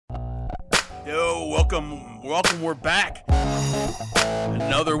Yo, welcome. We're back.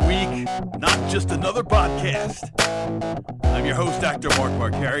 Another week, not just another podcast. I'm your host, Dr. Mark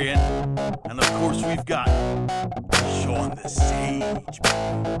Markarian, and of course, we've got Sean the Sage.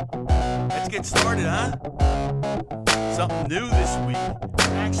 Let's get started, huh? Something new this week.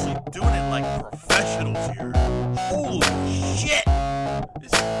 We're actually doing it like professionals here. Holy shit!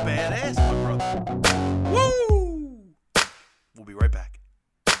 This is badass, my brother. Woo! We'll be right back.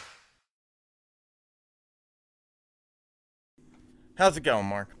 How's it going,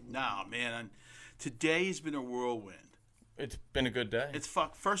 Mark? Nah, man. Today's been a whirlwind. It's been a good day.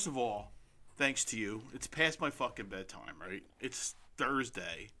 First of all, thanks to you, it's past my fucking bedtime, right? It's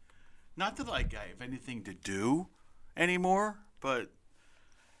Thursday. Not that I have anything to do anymore, but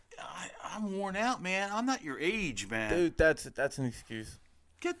I'm worn out, man. I'm not your age, man. Dude, that's an excuse.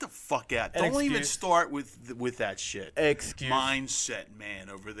 Get the fuck out. An Don't even excuse. start with that shit. Excuse. Mindset, man,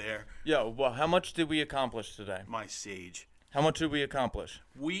 over there. Yo, well, how much did we accomplish today? My sage. How much did we accomplish?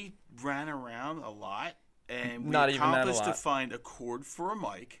 We ran around a lot, and we Not even that a accomplished to lot. find a cord for a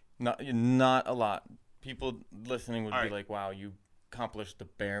mic. Not a lot. People listening would All be right. like, wow, you accomplished the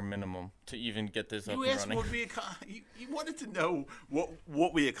bare minimum to even get this up You and asked running. what you wanted to know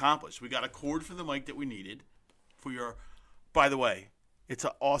what we accomplished. We got a cord for the mic that we needed for your. By the way, it's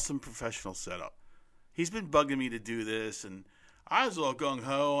an awesome professional setup. He's been bugging me to do this, and I was all gung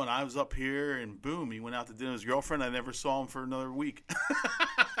ho, and I was up here, and boom, he went out to dinner with his girlfriend. I never saw him for another week.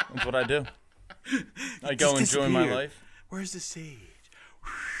 That's what I do. I go Just enjoy my disappeared. life. Where's the sage?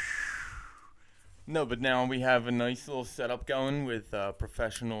 No, but now we have a nice little setup going with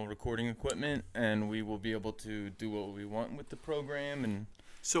professional recording equipment, and we will be able to do what we want with the program. And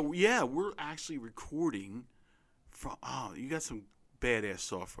So yeah, we're actually recording from. Oh, you got some badass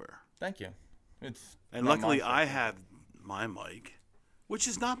software. thank you. It's And not luckily, my fault. I have my mic, which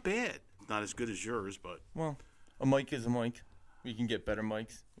is not bad. Not as good as yours, but Well, a mic is a mic. We can get better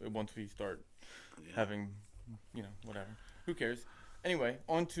mics once we start having, whatever. Who cares? Anyway,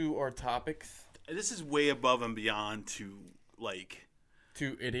 on to our topics. this is way above and beyond to like.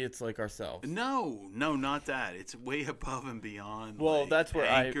 To idiots like ourselves. No, not that. It's way above and beyond. Well, like, that's where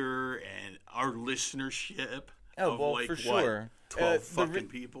Anchor and our listenership. Oh, of well, like, for what, sure. 12 fucking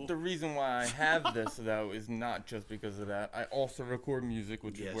people. The reason why I have this, though, is not just because of that. I also record music,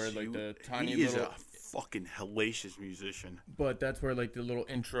 which is where, like, the tiny he is little... a fucking hellacious musician. But that's where, like, the little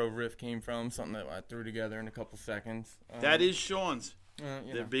intro riff came from, something that I threw together in a couple seconds. That is Sean's.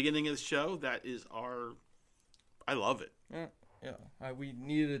 You The know. beginning of the show, that is our. I love it. Yeah. We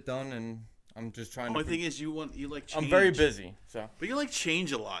needed it done, and I'm just trying Only to... thing is, you like change. I'm very busy, so... But you like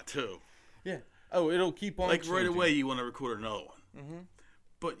change a lot too. Yeah. Oh, it'll keep on Like right changing. away, you want to record another one. Mm-hmm.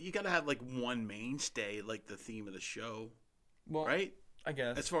 But you got to have like one mainstay, like the theme of the show, Well, right? I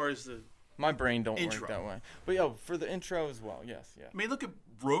guess. As far as the, My brain don't intro. work that way. But, yo, for the intro as well, yes, yeah. I mean, look at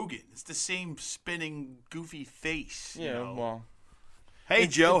Rogan. It's the same spinning, goofy face. Yeah, you know? well... Hey,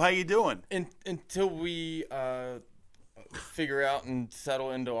 Joe, how you doing? Until we figure out and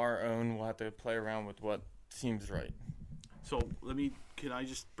settle into our own, we'll have to play around with what seems right. So can I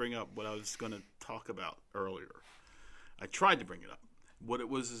just bring up what I was going to talk about earlier? I tried to bring it up. What it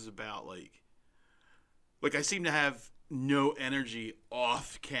was is about like I seem to have no energy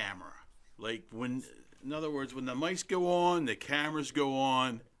off camera. Like in other words, when the mics go on, the cameras go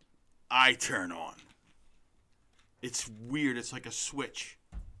on, I turn on. It's weird. It's like a switch.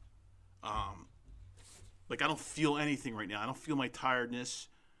 Like I don't feel anything right now. I don't feel my tiredness,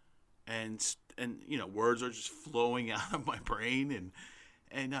 and words are just flowing out of my brain,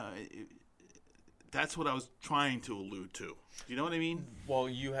 and that's what I was trying to allude to. You know what I mean? Well,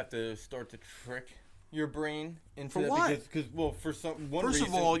 you have to start to trick your brain into For that what? because for some one First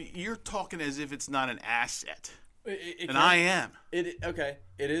reason, of all, you're talking as if it's not an asset, it and can- I am. It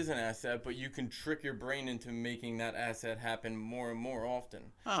is an asset, but you can trick your brain into making that asset happen more and more often.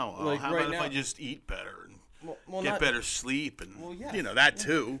 Oh, well, Like how right about if now- I just eat better and Well, get not- better sleep and Well, yes. that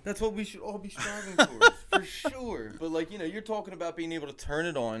too. That's what we should all be striving towards, for sure. But you're talking about being able to turn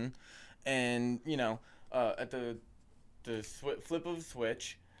it on, and at the flip of a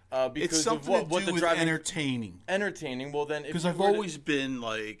switch. Because It's something of what to the do with driving entertaining. Well, then, Because I've always been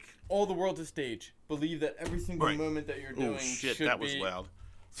like, all the world's a stage. Believe that every single Right. moment that you're doing oh shit, should that was be, loud.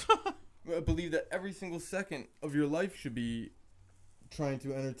 Believe that every single second of your life should be trying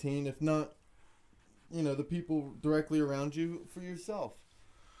to entertain, if not, the people directly around you, for yourself.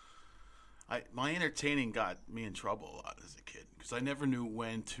 My entertaining got me in trouble a lot as a kid because I never knew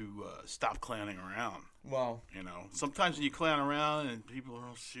when to stop clowning around. Well, Sometimes when you clown around and people are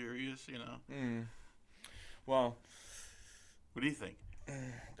all serious, well, What do you think?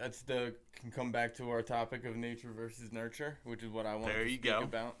 can come back to our topic of nature versus nurture, which is what I want to speak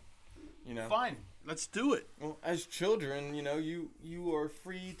about. You know, fine, let's do it. Well, as children, you know, you are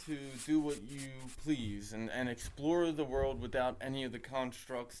free to do what you please and explore the world without any of the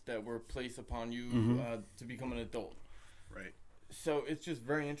constructs that were placed upon you to become an adult. Right. So it's just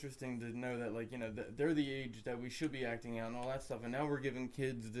very interesting to know that, like, you know, they're the age that we should be acting out and all that stuff, and now we're giving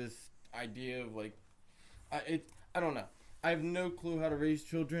kids this idea of, like, I don't know. I have no clue how to raise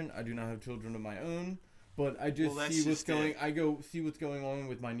children. I do not have children of my own. But I just see what's going. I go see what's going on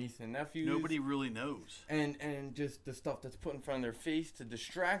with my niece and nephews. Nobody really knows. And just the stuff that's put in front of their face to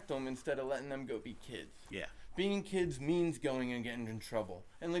distract them instead of letting them go be kids. Yeah. Being kids means going and getting in trouble.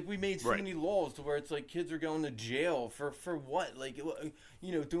 And like we made so many laws to where it's like kids are going to jail for what? Like,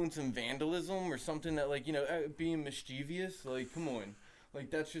 you know, doing some vandalism or something that, like, you know, being mischievous. Like, come on.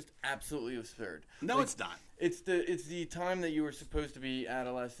 Like, that's just absolutely absurd. No, like, it's not. It's the time that you were supposed to be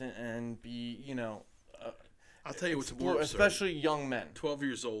adolescent and be, you know. I'll tell you what's more absurd. Especially young men. 12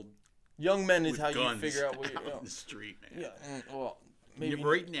 years old. Young men is how you figure out what you're on the street, man. Yeah, well, maybe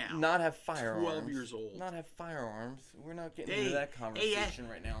right now. Not have firearms. 12 years old. Not have firearms. We're not getting into that conversation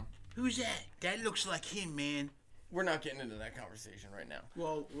right now. Who's that? That looks like him, man. We're not getting into that conversation right now.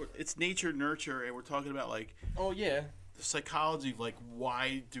 Well, it's nature, nurture, and we're talking about, like... Oh, yeah. The psychology of, like,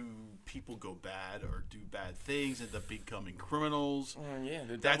 why do people go bad or do bad things, end up becoming criminals? Yeah,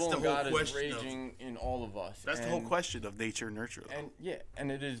 the devil and God is raging in all of us. That's the whole question of nature and nurture, though. And yeah,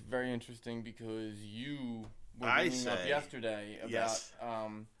 and it is very interesting because you were bringing up yesterday about... Yes.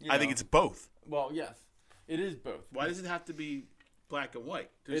 You know, I think it's both. Well, yes, it is both. Why does it have to be black and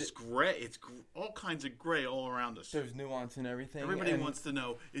white? There's gray. It's all kinds of gray all around us. There's nuance in everything. Everybody wants to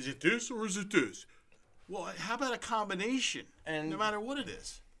know, is it this or is it this? Well, how about a combination? And no matter what it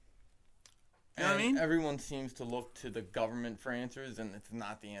is. You know what I mean? Everyone seems to look to the government for answers, and it's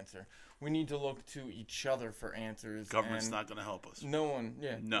not the answer. We need to look to each other for answers. Government's not going to help us. No one,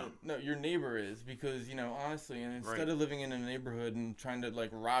 No, your neighbor is, because, you know, honestly, and instead of living in a neighborhood and trying to,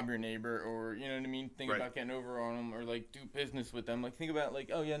 like, rob your neighbor or, you know what I mean, think about getting over on them or, like, do business with them. Like, think about, like,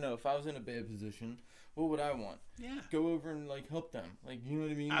 oh, yeah, no, if I was in a bad position, what would I want? Yeah. Go over and, like, help them. Like, you know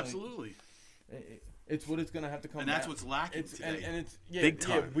what I mean? Absolutely. Like, it's what it's going to have to come And that's out. what's lacking today. And it's big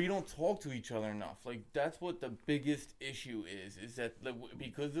time. Yeah, we don't talk to each other enough. Like, that's what the biggest issue is that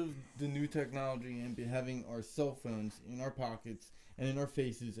because of the new technology and having our cell phones in our pockets and in our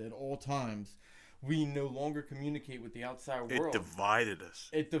faces at all times, we no longer communicate with the outside world. It divided us.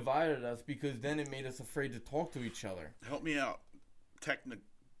 It divided us because then it made us afraid to talk to each other. Help me out,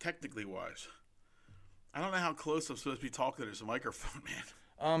 technically wise. I don't know how close I'm supposed to be talking to this microphone, man.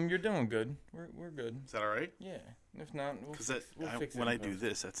 You're doing good. We're good. Is that all right? Yeah. If not, we'll fix it. When I do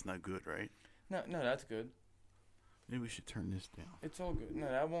this, that's not good, right? No, that's good. Maybe we should turn this down. It's all good. No,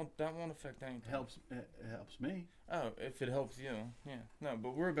 that won't affect anything. It helps me. Oh, if it helps you, yeah. No,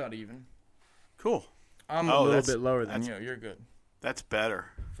 but we're about even. Cool. I'm a little bit lower than you. You're good. That's better.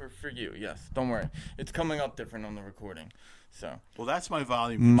 For you, yes. Don't worry. It's coming up different on the recording. So. Well, that's my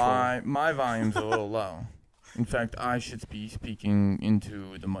volume control. My volume's a little low. In fact, I should be speaking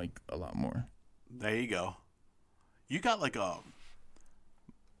into the mic a lot more. There you go. You got like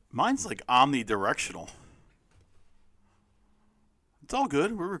mine's like omnidirectional. It's all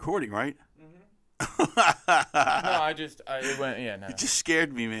good. We're recording, right? No, it went, yeah, no. You just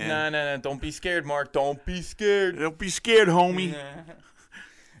scared me, man. No. Don't be scared, Mark. Don't be scared. Don't be scared, homie.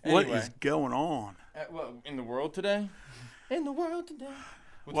 Anyway, what is going on? In the world today? In the world today.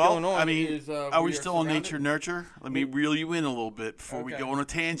 What's going on is, are we still on nature nurture? Let me reel you in a little bit before we go on a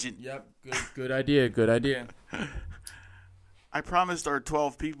tangent. Yep, good idea. I promised our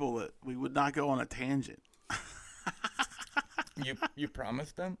 12 people that we would not go on a tangent. You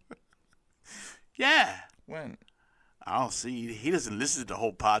promised them? Yeah. When? I'll see. He doesn't listen to the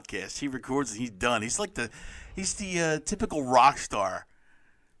whole podcast. He records and he's done. He's the typical rock star.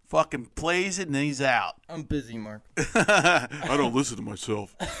 Fucking plays it and then he's out. I'm busy, Mark. I don't listen to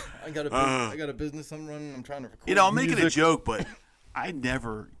myself. I got a business I'm running. I'm trying to record. You know, I'm making a joke, but I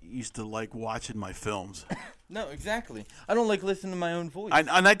never used to like watching my films. No, exactly. I don't like listening to my own voice. And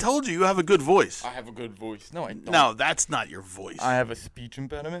I told you have a good voice. I have a good voice. No, I don't. No, that's not your voice. I have a speech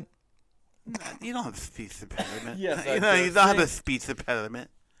impediment. You don't have a speech impediment. Yes, you don't have a speech impediment.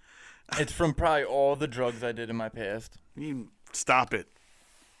 It's from probably all the drugs I did in my past. Stop it.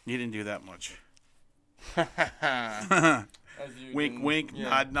 You didn't do that much. Wink, wink,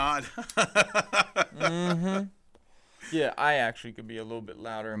 yeah. nod. Mm-hmm. Yeah, I actually could be a little bit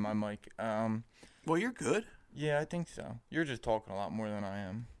louder in my mic. Well, you're good. Yeah, I think so. You're just talking a lot more than I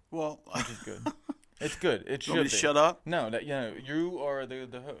am. Well, which is good. It's good. It should Want me be. to shut up? No, you are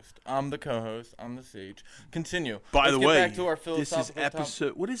the host. I'm the co-host. I'm the sage. Continue. By the way, get back to our this is philosophical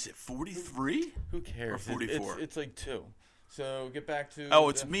episode. What is it? 43? Who cares? Or 44? It's like 2. So get back to. Oh,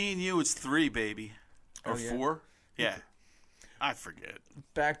 it's me and you. It's 3, baby. Or Oh, yeah? 4? Yeah. I forget.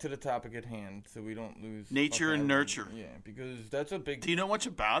 Back to the topic at hand, so we don't lose Nature and nurture. Yeah, because that's a big. Do you know much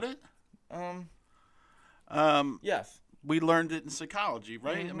about it? Yes. We learned it in psychology,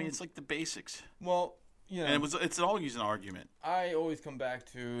 right? Mm-hmm. I mean, it's like the basics. Well, And it's always an argument. I always come back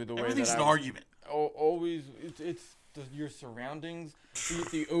to the way Everything's that an argument. Always, it's your surroundings.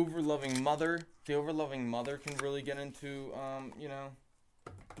 The overloving mother. The overloving mother can really get into,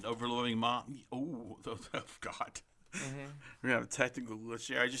 Overloving mom. Oh, God. Mm-hmm. We're going to have a technical glitch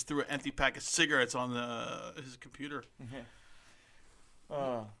here. I just threw an empty pack of cigarettes on his computer.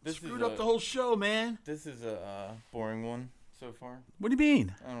 Screwed up the whole show, man. This is a boring one so far. What do you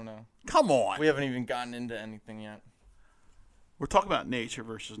mean? I don't know. Come on. We haven't even gotten into anything yet. We're talking about nature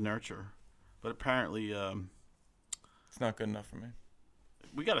versus nurture, but apparently It's not good enough for me.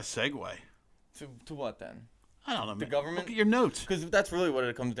 we got a segue. To what then? I don't know, The man. government? Look at your notes. Because that's really what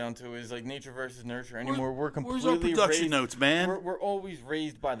it comes down to is like nature versus nurture. Anymore, we're completely Where's our production raised, notes, man? We're always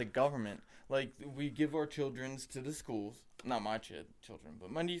raised by the government. Like we give our children to the schools. Not my children,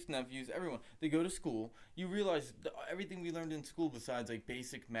 but my niece, nephews, everyone. They go to school. You realize everything we learned in school, besides like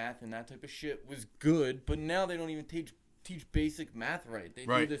basic math and that type of shit, was good. But now they don't even teach basic math right. They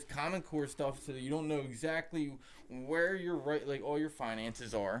do this Common Core stuff so that you don't know exactly where your all your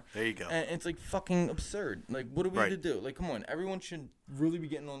finances are. There you go. And it's like fucking absurd. Like, what are we to do? Like, come on, everyone should really be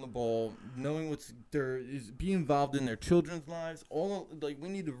getting on the ball, knowing be involved in their children's lives. We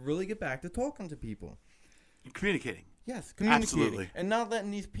need to really get back to talking to people. Communicating. Yes, communicating. Absolutely. And not letting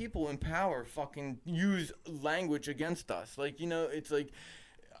these people in power fucking use language against us. Like, it's like...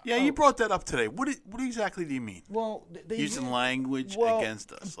 Yeah, you brought that up today. What exactly do you mean? Well, they using language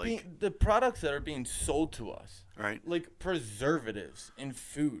against us, like the products that are being sold to us, right? Like preservatives in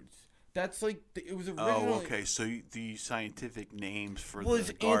foods. That's like it was originally. Oh, okay. So the scientific names for was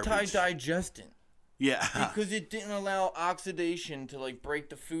the garbage. anti-digestant. Yeah. Because it didn't allow oxidation to like break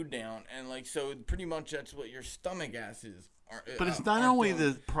the food down, and like so pretty much that's what your stomach gases are. But it's not only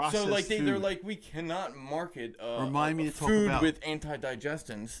the processed so like food. they're like, we cannot market Remind me to talk food about with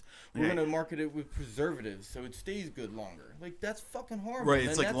anti-digestants. We're gonna market it with preservatives so it stays good longer. Like that's fucking horrible. Right,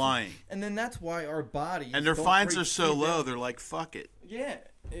 it's like lying. And then that's why our bodies and their fines are so low. They're like, fuck it. Yeah,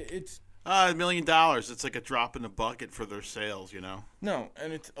 it's. $1 million. It's like a drop in the bucket for their sales, No,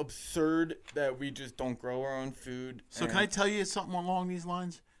 and it's absurd that we just don't grow our own food. So can I tell you something along these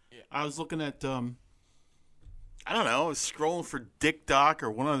lines? Yeah. I was looking at, I don't know, I was scrolling for Dick Doc or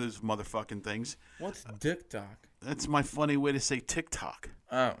one of those motherfucking things. What's Dick Doc? That's my funny way to say TikTok.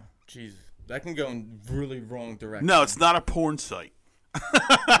 Oh, Jesus. That can go in really wrong direction. No, it's not a porn site.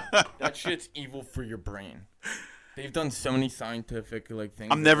 That shit's evil for your brain. They've done so many scientific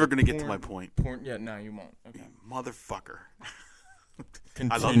things. I'm never gonna get to my point. Yeah, no, you won't. Okay. Motherfucker.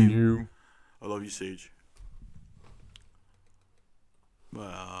 Continue. I love you. I love you, Sage.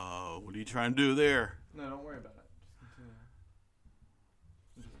 Well, what are you trying to do there? No, don't worry about it.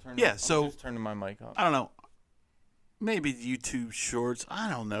 Just continue. I'm just turning my mic up. I don't know. Maybe YouTube Shorts. I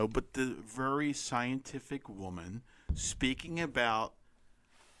don't know. But the very scientific woman speaking about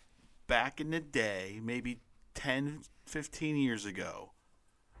back in the day, maybe 10, 15 years ago.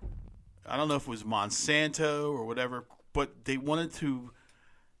 I don't know if it was Monsanto or whatever, but they wanted to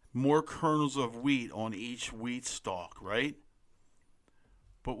more kernels of wheat on each wheat stalk, right?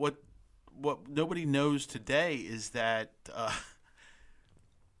 But what nobody knows today is that,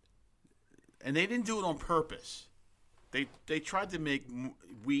 and they didn't do it on purpose. They tried to make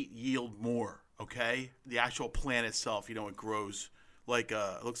wheat yield more. Okay, the actual plant itself, it grows like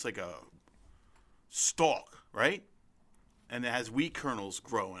it looks like a stalk, right? And it has wheat kernels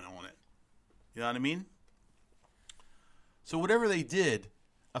growing on it. You know what I mean? So whatever they did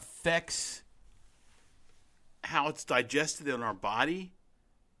affects how it's digested in our body.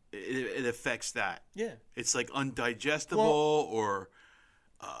 It affects that. Yeah. It's like undigestible, or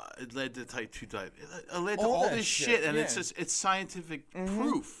it led to type 2 diabetes. It led to all this shit, and it's scientific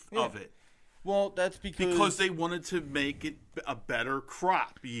proof of it. Well, that's because they wanted to make it a better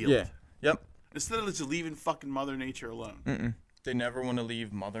crop yield. Yeah. Yep. Instead of just leaving fucking Mother Nature alone. Mm-mm. They never want to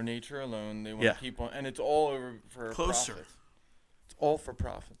leave Mother Nature alone. They want to keep on, and it's all over for closer. Profit. It's all for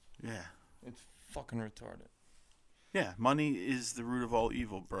profit. Yeah. It's fucking retarded. Yeah, money is the root of all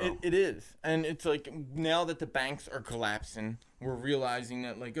evil, bro. It is. And it's like, now that the banks are collapsing, we're realizing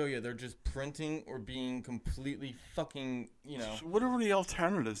that, like, oh yeah, they're just printing or being completely fucking, So what are the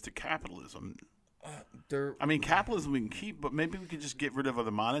alternatives to capitalism? I mean, capitalism we can keep, but maybe we could just get rid of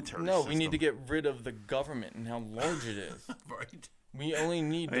the monetary No, system. we need to get rid of the government and how large it is. Right. We only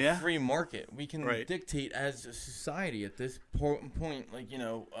need the free market. We can dictate as a society at this point, like,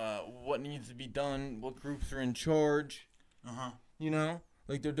 what needs to be done, what groups are in charge.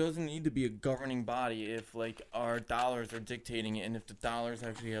 Like, there doesn't need to be a governing body if, like, our dollars are dictating it and if the dollars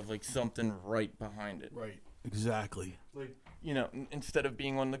actually have, like, something right behind it. Right. Exactly. Like, instead of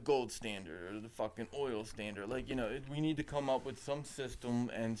being on the gold standard or the fucking oil standard, like, we need to come up with some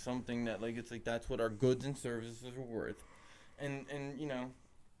system and something that, like, it's like that's what our goods and services are worth. And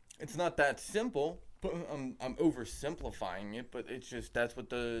it's not that simple, but I'm oversimplifying it, but it's just that's what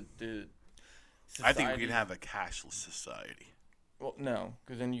the society... I think we could have a cashless society. Well, no,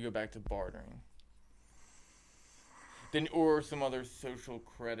 because then you go back to bartering. Or some other social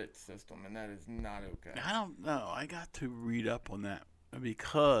credit system, and that is not okay. I don't know. I got to read up on that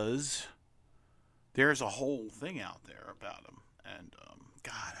because there's a whole thing out there about them. And,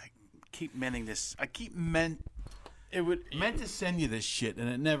 God, I keep meant to send you this shit, and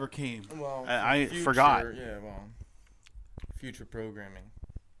it never came. Well, I forgot. Yeah, well, future programming.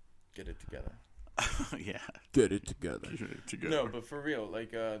 Get it together. Yeah. Get it together. No, but for real,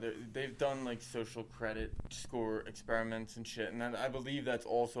 like, they've done, like, social credit score experiments and shit, and I believe that's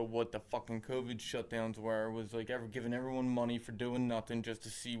also what the fucking COVID shutdowns were, was, like, giving everyone money for doing nothing just to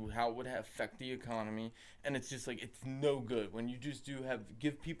see how it would affect the economy, and it's just, like, it's no good. When you just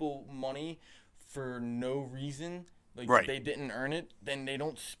give people money for no reason, like, they didn't earn it, then they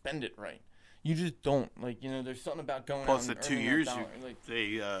don't spend it right. You just don't. Like, there's something about going Plus, out and the 2 earning years,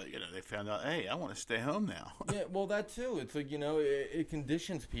 they found out, hey, I want to stay home now. Yeah, well, that too. It's like, it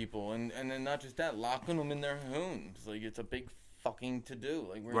conditions people. And then not just that, locking them in their homes. Like, it's a big fucking to-do.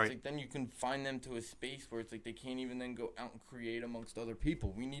 Like, where it's like, then you can find them to a space where it's like they can't even then go out and create amongst other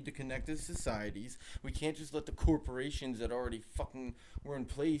people. We need to connect as societies. We can't just let the corporations that already fucking were in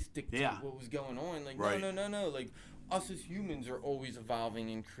place dictate what was going on. Like, no. Like, us as humans are always evolving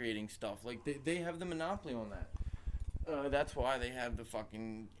and creating stuff. Like, they have the monopoly on that. That's why they have the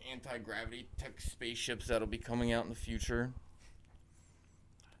fucking anti-gravity tech spaceships that'll be coming out in the future.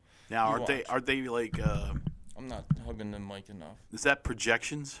 Now, are they like... I'm not hugging the mic enough. Is that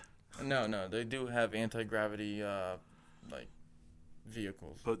projections? No. They do have anti-gravity,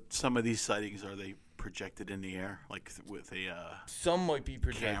 vehicles. But some of these sightings, are they projected in the air? Like, with a... Some might be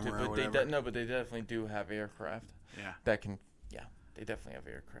projected, but they definitely do have aircraft. Yeah. They definitely have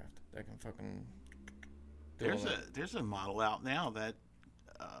aircraft that can fucking... There's a model out now that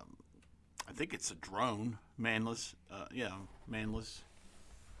I think it's a drone, manless,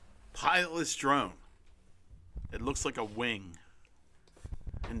 pilotless drone. It looks like a wing.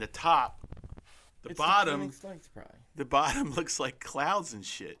 And the top, the bottom looks like clouds and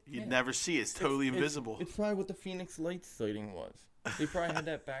shit. You'd never see it. It's totally invisible. It's probably what the Phoenix Lights sighting was. They probably had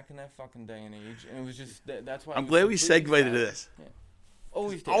that back in that fucking day and age, and it was just that's why. I'm glad we segued to this. Yeah.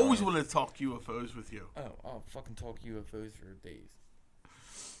 Always wanted to talk UFOs with you. Oh, I'll fucking talk UFOs for days.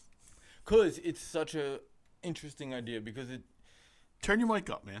 Cause it's such a interesting idea because it. Turn your mic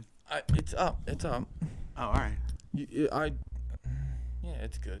up, man. It's up. It's up. Oh, all right. Yeah,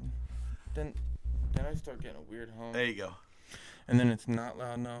 it's good. Then I start getting a weird hum. There you go. And then it's not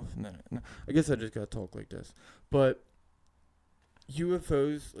loud enough, and then I guess I just gotta talk like this, but.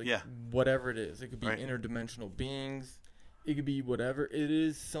 UFOs, whatever it is. It could be interdimensional beings. It could be whatever. It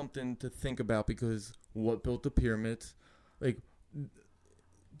is something to think about because what built the pyramids? Like,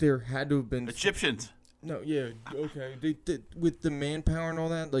 there had to have been... Egyptians. No, yeah, okay. They did, with the manpower and all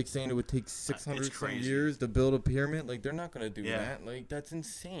that, like saying it would take 600 some years to build a pyramid. Like, they're not going to do that. Like, that's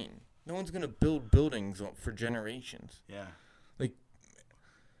insane. No one's going to build buildings for generations. Yeah. Like...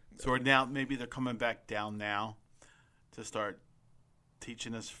 So now, maybe they're coming back down now to start...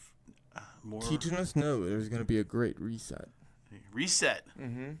 teaching us more. Teaching us? No, there's going to be a great reset. Reset?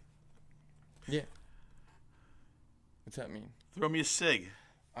 Mm-hmm. Yeah. What's that mean? Throw me a cig.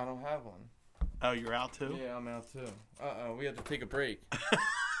 I don't have one. Oh, you're out too? Yeah, I'm out too. We have to take a break.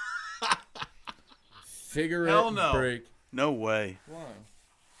 Cigarette break. No way. Why?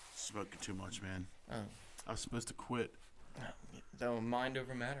 Smoking too much, man. Oh. I was supposed to quit. So mind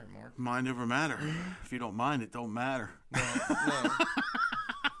over matter, Mark. Mind over matter. If you don't mind, it don't matter. No.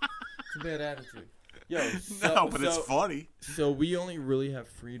 It's a bad attitude. Yo, but it's funny. So we only really have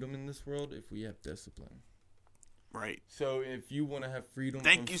freedom in this world if we have discipline. Right. So if you want to have freedom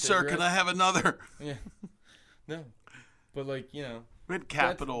Thank you, sir. Can I have another? Yeah. No. But, like, We had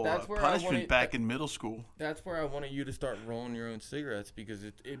capital punishment back in middle school. That's where I wanted you to start rolling your own cigarettes because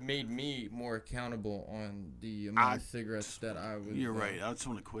it made me more accountable on the amount of cigarettes that I was. You're right. I just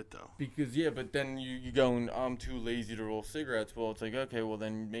want to quit though. Because but then you go and I'm too lazy to roll cigarettes. Well, it's like okay, well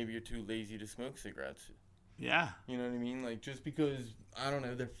then maybe you're too lazy to smoke cigarettes. Yeah. You know what I mean? Like just because I don't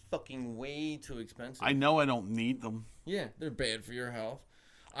know, they're fucking way too expensive. I know I don't need them. Yeah, they're bad for your health.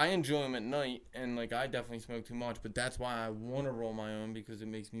 I enjoy them at night, and, like, I definitely smoke too much, but that's why I want to roll my own, because it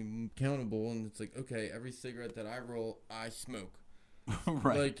makes me accountable, and it's like, okay, every cigarette that I roll, I smoke.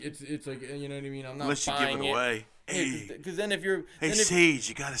 Right. Like, it's like, you know what I mean? I'm not Unless you buying give it away. Hey. Because then if you're... Hey, Sage,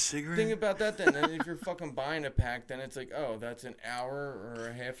 you got a cigarette? Think about that then. And if you're fucking buying a pack, then it's like, oh, that's an hour or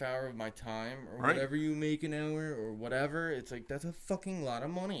a half hour of my time, or whatever you make an hour, or whatever. It's like, that's a fucking lot of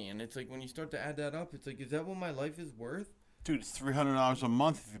money. And it's like, when you start to add that up, it's like, is that what my life is worth? Dude, it's $300 a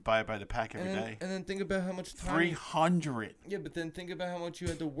month if you buy it by the pack every day. And then think about how much time... $300. Yeah, but then think about how much you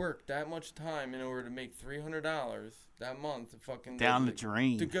had to work that much time in order to make $300 that month to fucking... Down the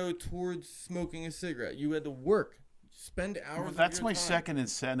drain. To go towards smoking a cigarette. You had to work. Spend hours of your that's my time. second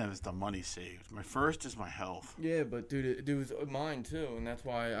incentive is the money saved. My first is my health. Yeah, but dude, it was mine too, and that's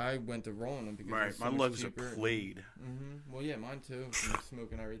why I went to rolling them. Because right, so my lungs are cheaper. played. Mm-hmm. Well, yeah, mine too, from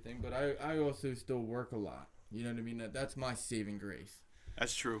smoking everything. But I also still work a lot. You know what I mean? That's my saving grace.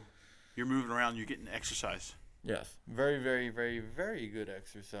 That's true. You're moving around. You're getting exercise. Yes. Very, very, very, very good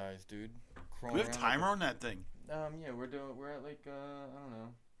exercise, dude. Do we have a timer on that thing? Yeah, we're at like, I don't know.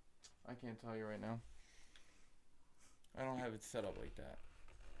 I can't tell you right now. I don't have it set up like that.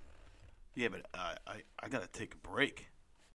 Yeah, but I got to take a break.